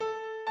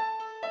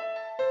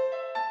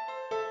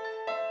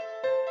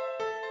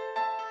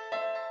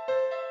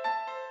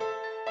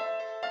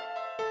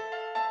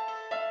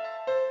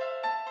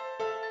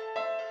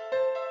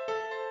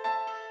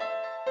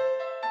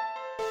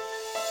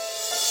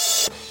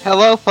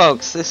Hello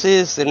folks, this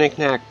is the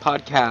Nicnac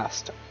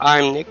podcast.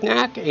 I'm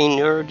Nicnac, a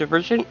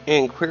neurodivergent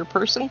and queer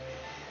person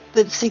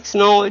that seeks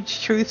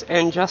knowledge, truth,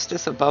 and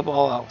justice above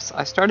all else.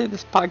 I started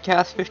this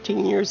podcast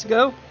 15 years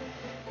ago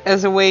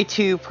as a way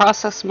to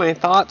process my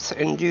thoughts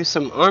and do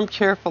some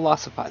armchair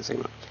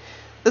philosophizing.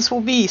 This will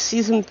be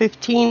season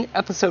 15,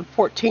 episode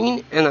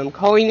 14, and I'm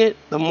calling it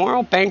The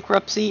Moral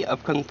Bankruptcy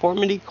of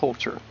Conformity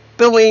Culture.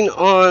 Building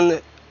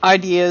on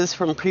ideas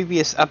from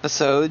previous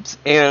episodes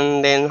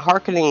and then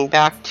hearkening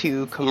back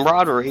to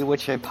Camaraderie,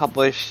 which I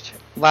published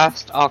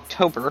last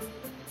October,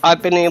 I've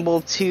been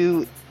able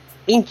to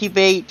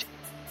incubate,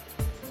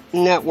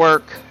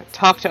 network,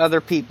 talk to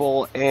other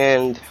people,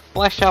 and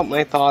flesh out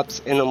my thoughts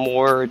in a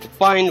more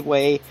defined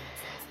way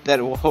that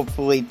will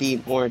hopefully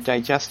be more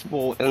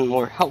digestible and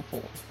more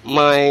helpful.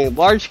 My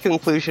large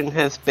conclusion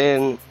has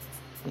been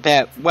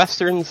that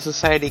Western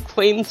society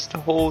claims to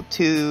hold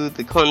to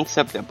the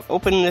concept of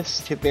openness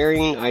to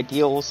varying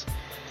ideals,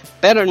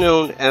 better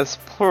known as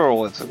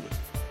pluralism.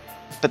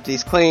 But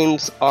these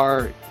claims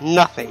are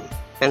nothing,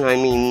 and I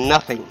mean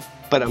nothing,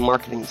 but a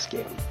marketing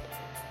scam.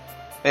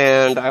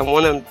 And I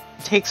want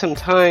to take some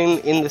time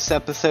in this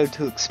episode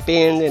to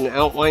expand and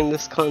outline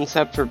this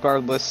concept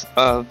regardless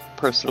of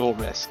personal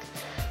risk.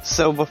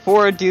 So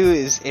before ado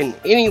is in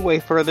any way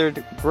further,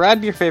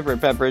 grab your favorite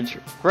beverage,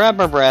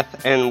 grab a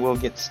breath, and we'll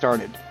get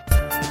started.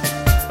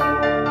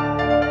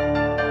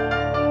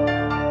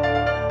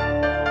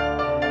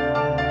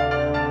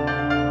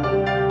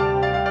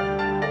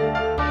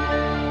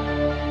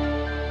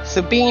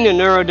 So being a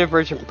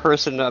neurodivergent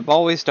person, I've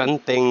always done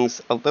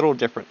things a little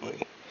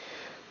differently.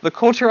 The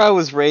culture I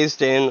was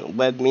raised in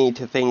led me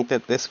to think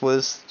that this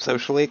was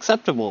socially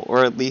acceptable,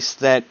 or at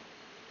least that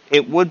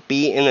it would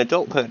be in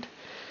adulthood.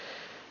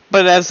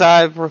 But as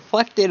I've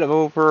reflected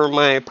over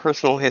my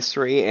personal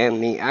history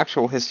and the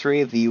actual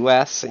history of the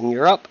US and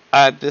Europe,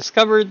 I've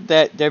discovered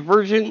that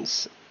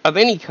divergence of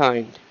any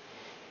kind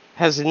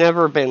has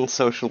never been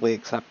socially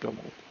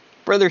acceptable.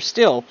 Further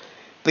still,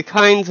 the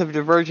kinds of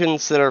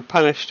divergence that are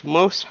punished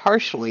most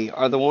harshly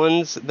are the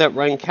ones that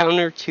run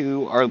counter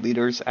to our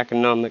leaders'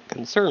 economic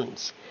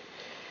concerns.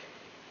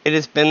 It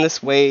has been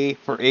this way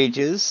for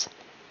ages,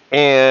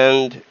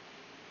 and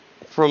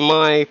from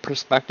my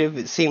perspective,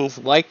 it seems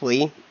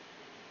likely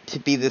to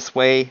be this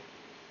way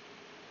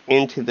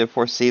into the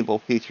foreseeable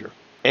future.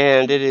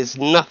 And it is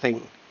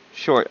nothing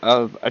short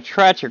of a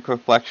tragic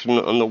reflection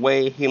on the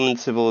way human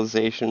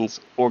civilizations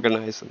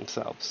organize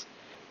themselves.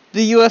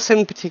 The U.S.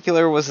 in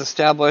particular was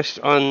established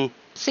on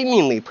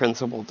seemingly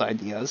principled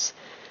ideas,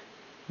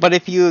 but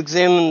if you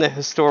examine the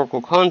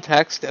historical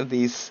context of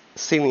these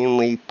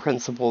seemingly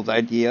principled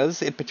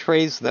ideas, it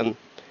betrays them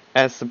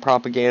as the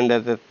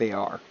propaganda that they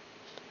are.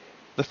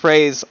 The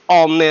phrase,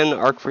 "all men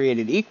are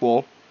created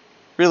equal,"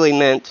 really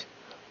meant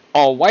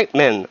all white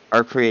men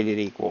are created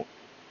equal.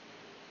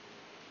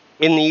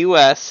 In the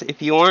U.S., if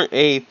you aren't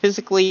a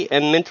physically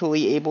and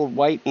mentally abled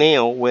white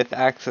male with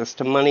access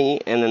to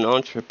money and an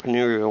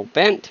entrepreneurial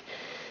bent,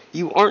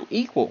 you aren't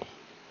equal.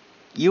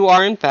 You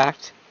are, in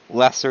fact,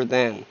 lesser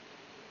than.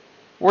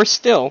 Worse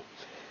still,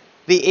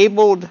 the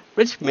abled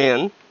rich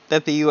man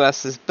that the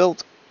U.S. is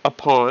built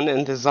upon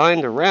and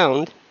designed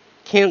around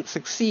can't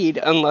succeed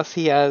unless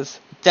he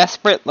has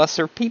desperate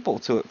lesser people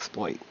to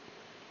exploit.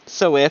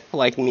 So if,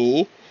 like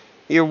me,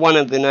 you're one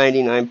of the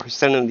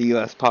 99% of the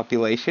U.S.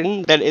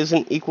 population that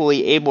isn't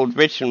equally abled,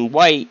 rich, and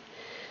white,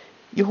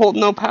 you hold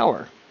no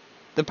power.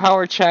 The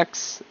power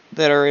checks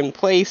that are in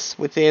place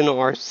within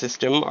our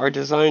system are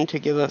designed to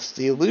give us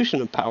the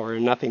illusion of power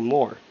and nothing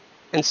more.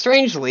 And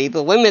strangely,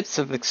 the limits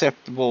of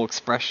acceptable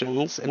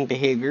expressions and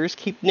behaviors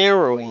keep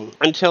narrowing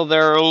until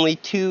there are only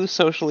two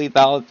socially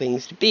valid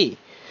things to be: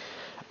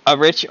 a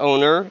rich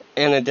owner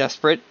and a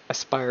desperate,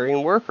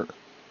 aspiring worker.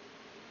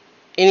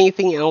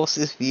 Anything else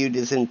is viewed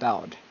as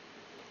invalid.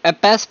 At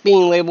best,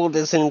 being labeled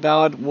as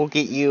invalid will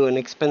get you an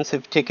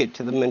expensive ticket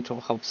to the mental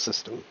health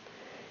system.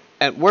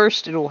 At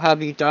worst, it will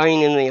have you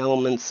dying in the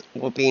elements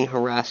while being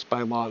harassed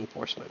by law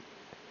enforcement.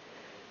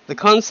 The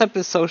concept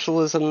of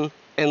socialism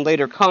and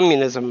later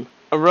communism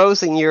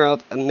arose in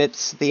Europe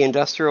amidst the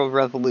Industrial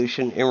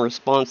Revolution in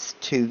response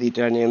to the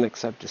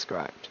dynamics I've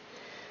described.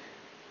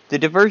 The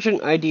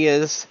divergent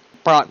ideas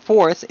brought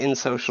forth in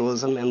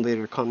socialism and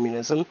later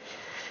communism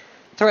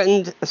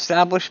threatened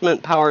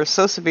establishment power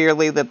so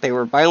severely that they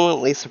were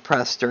violently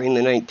suppressed during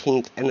the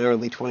 19th and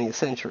early 20th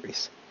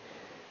centuries.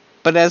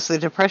 But as the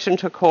Depression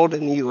took hold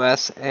in the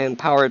U.S. and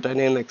power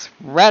dynamics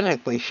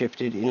radically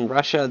shifted in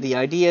Russia, the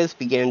ideas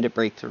began to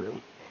break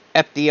through.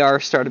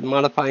 FDR started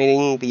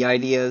modifying the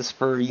ideas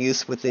for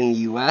use within the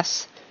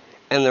U.S.,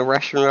 and the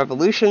Russian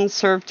Revolution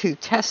served to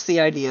test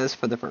the ideas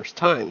for the first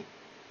time.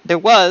 There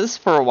was,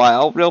 for a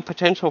while, real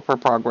potential for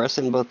progress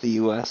in both the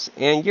U.S.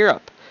 and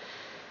Europe.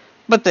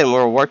 But then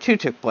World War II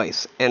took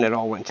place, and it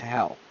all went to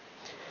hell.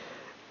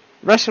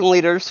 Russian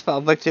leaders fell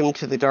victim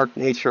to the dark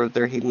nature of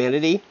their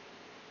humanity.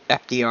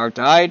 FDR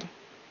died.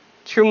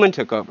 Truman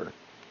took over.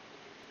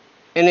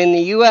 And in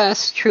the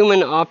U.S.,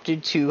 Truman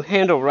opted to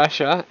handle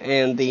Russia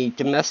and the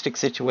domestic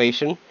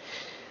situation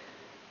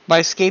by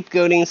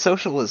scapegoating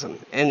socialism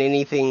and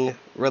anything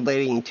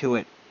relating to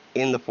it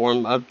in the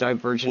form of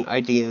divergent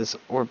ideas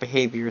or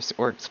behaviors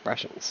or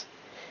expressions.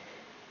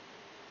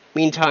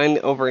 Meantime,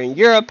 over in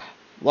Europe,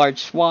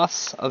 large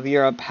swaths of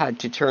Europe had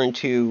to turn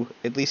to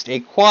at least a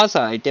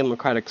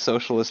quasi-democratic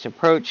socialist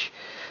approach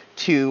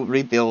to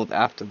rebuild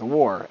after the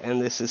war,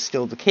 and this is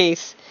still the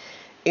case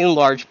in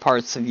large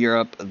parts of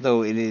Europe,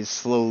 though it is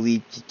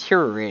slowly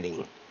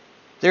deteriorating.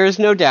 There is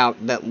no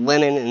doubt that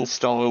Lenin and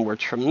Stalin were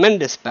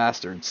tremendous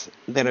bastards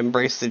that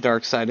embraced the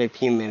dark side of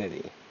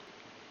humanity.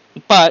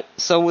 But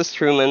so was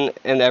Truman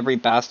and every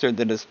bastard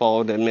that has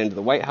followed him into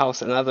the White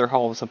House and other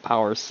halls of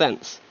power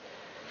since.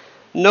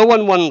 No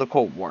one won the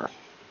Cold War.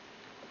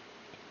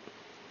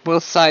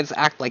 Both sides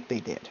act like they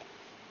did.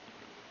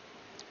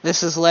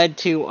 This has led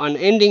to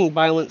unending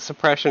violent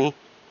suppression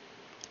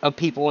of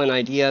people and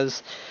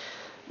ideas,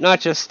 not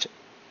just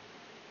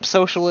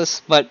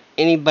socialists, but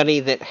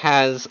anybody that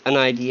has an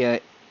idea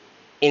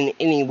in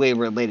any way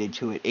related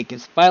to it. It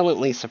gets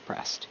violently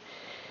suppressed.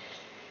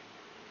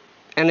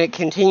 And it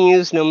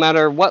continues no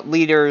matter what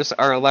leaders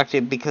are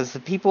elected, because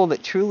the people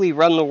that truly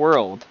run the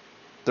world,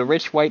 the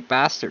rich white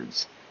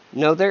bastards,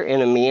 know their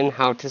enemy and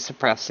how to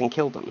suppress and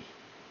kill them.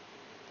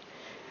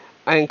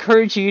 I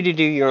encourage you to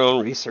do your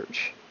own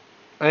research.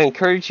 I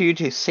encourage you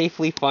to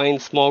safely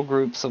find small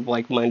groups of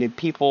like-minded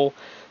people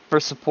for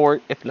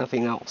support, if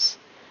nothing else.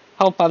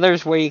 Help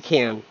others where you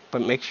can,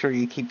 but make sure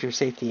you keep your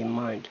safety in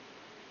mind.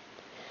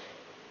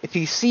 If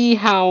you see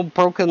how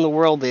broken the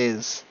world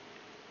is,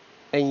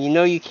 and you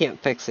know you can't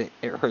fix it,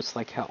 it hurts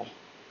like hell.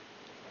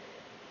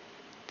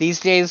 These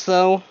days,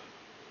 though,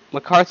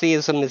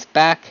 McCarthyism is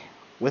back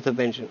with a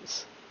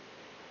vengeance.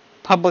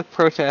 Public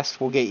protest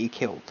will get you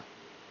killed.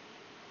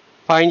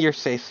 Find your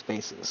safe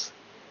spaces,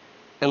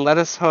 and let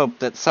us hope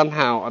that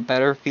somehow a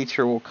better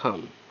future will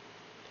come.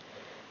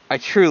 I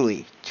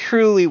truly,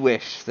 truly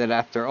wish that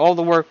after all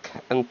the work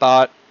and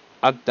thought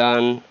I've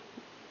done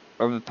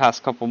over the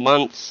past couple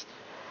months,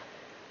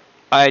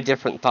 I had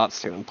different thoughts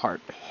to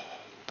impart.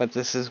 But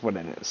this is what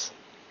it is.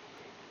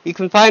 You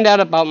can find out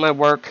about my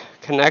work,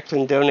 connect,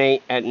 and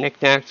donate at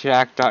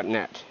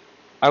nicnacjack.net.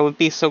 I would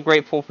be so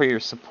grateful for your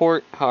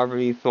support, however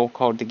you feel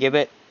called to give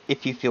it,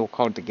 if you feel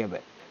called to give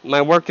it.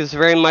 My work is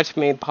very much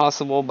made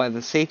possible by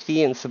the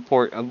safety and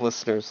support of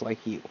listeners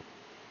like you.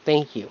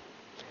 Thank you.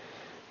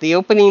 The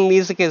opening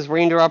music is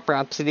Raindrop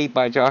Rhapsody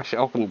by Josh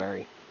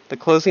Elkenberry. The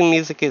closing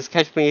music is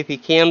Catch Me If You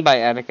Can by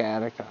Attica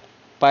Attica.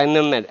 Find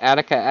them at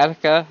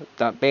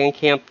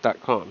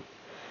atticaattica.bandcamp.com.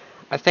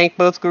 I thank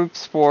both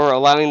groups for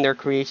allowing their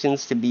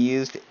creations to be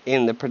used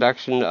in the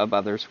production of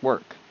others'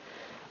 work.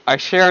 I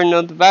share and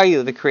know the value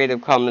of the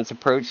Creative Commons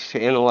approach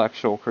to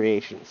intellectual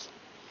creations,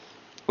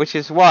 which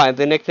is why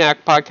the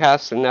Nicnac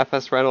podcast and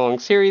FS Ride-Along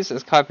series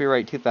is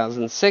copyright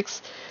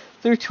 2006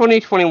 through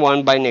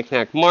 2021 by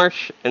Nicnac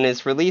Marsh and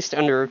is released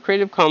under a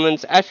Creative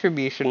Commons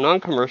Attribution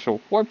Non-Commercial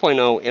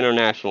 4.0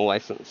 International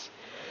License.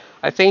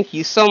 I thank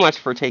you so much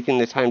for taking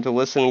the time to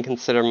listen and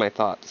consider my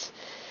thoughts.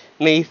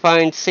 May you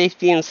find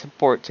safety and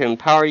support to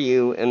empower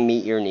you and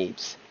meet your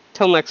needs.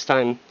 Till next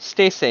time,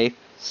 stay safe,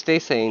 stay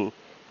sane,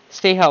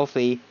 stay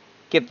healthy,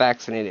 get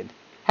vaccinated.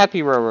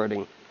 Happy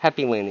railroading.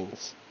 Happy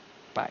landings.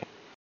 Bye.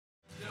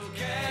 So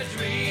catch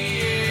me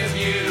if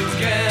you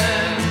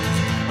can.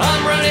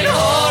 I'm running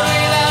hard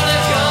without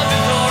a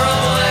compass or a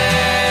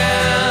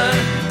plan.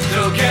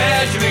 So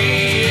catch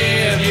me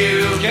if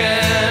you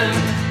can.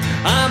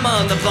 I'm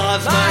on the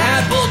plots, my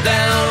hat pulled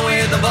down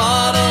with a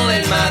bottle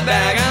in my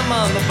bag. I'm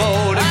on the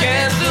boat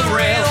against the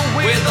rail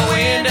with the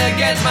wind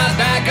against my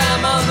back.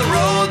 I'm on the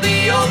road,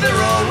 the open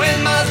road, with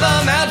my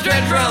thumb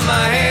outstretched from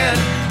my hand.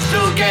 So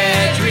catch